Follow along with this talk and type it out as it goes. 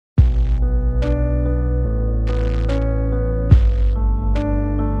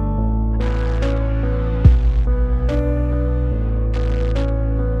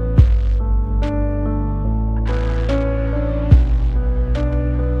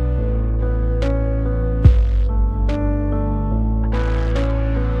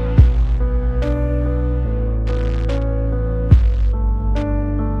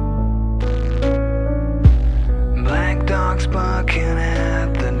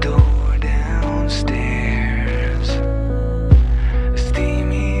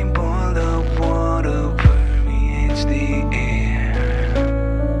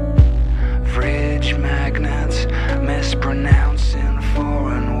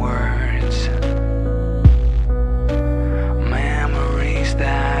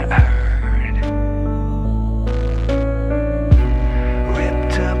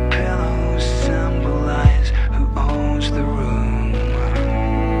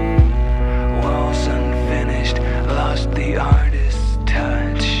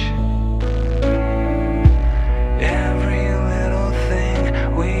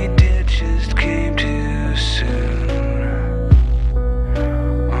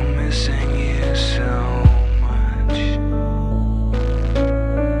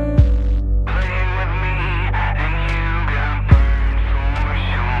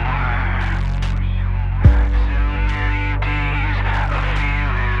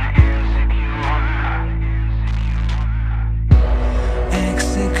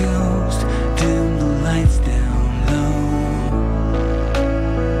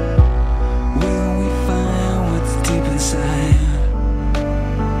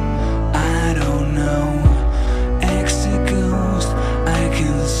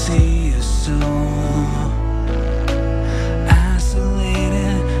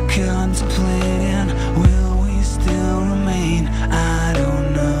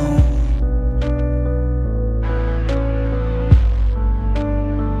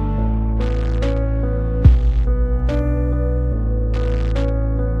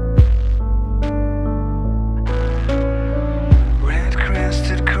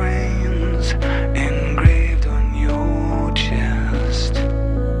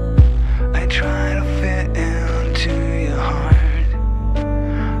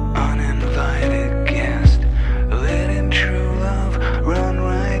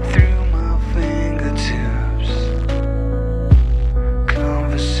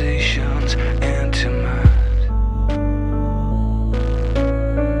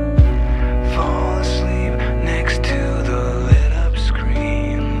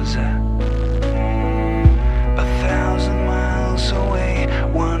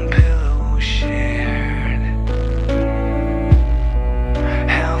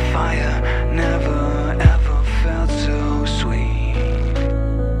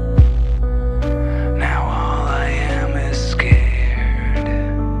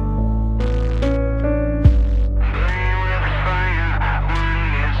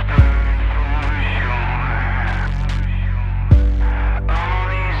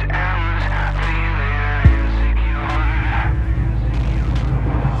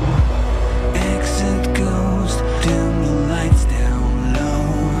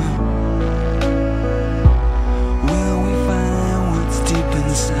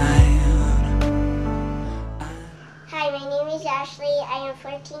inside. Hi, my name is Ashley. I am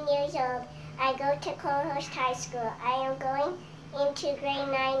 14 years old. I go to Colhurst High School. I am going into grade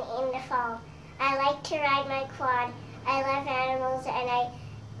 9 in the fall. I like to ride my quad. I love animals and I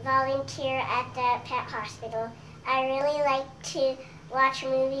volunteer at the pet hospital. I really like to watch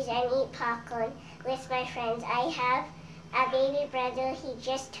movies and eat popcorn with my friends. I have a baby brother. He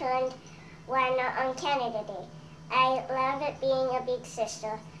just turned 1 on Canada Day. I love it being a big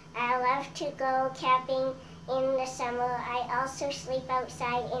sister. I love to go camping in the summer. I also sleep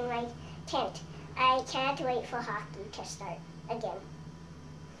outside in my tent. I can't wait for hockey to start again.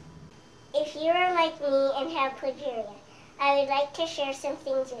 If you are like me and have progeria, I would like to share some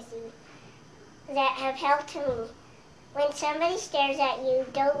things with you that have helped me. When somebody stares at you,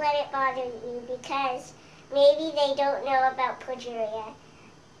 don't let it bother you because maybe they don't know about progeria.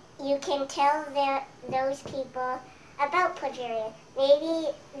 You can tell those people about progeria. Maybe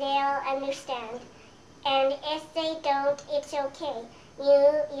they'll understand. And if they don't, it's okay.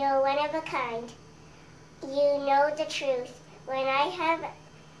 You're one of a kind. You know the truth. When I have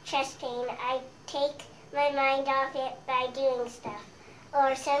chest pain, I take my mind off it by doing stuff.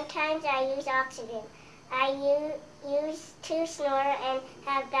 Or sometimes I use oxygen. I used to snore and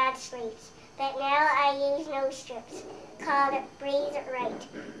have bad sleeps, but now I use nose strips called Breathe Right,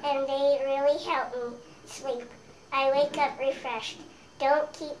 and they really help me sleep. I wake up refreshed.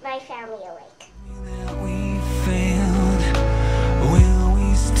 Don't keep my family awake. That we failed, will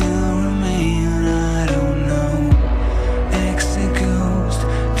we still remain? I don't know. Exit ghost,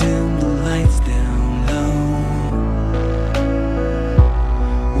 dim the lights down low.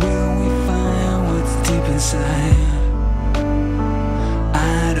 Will we find what's deep inside?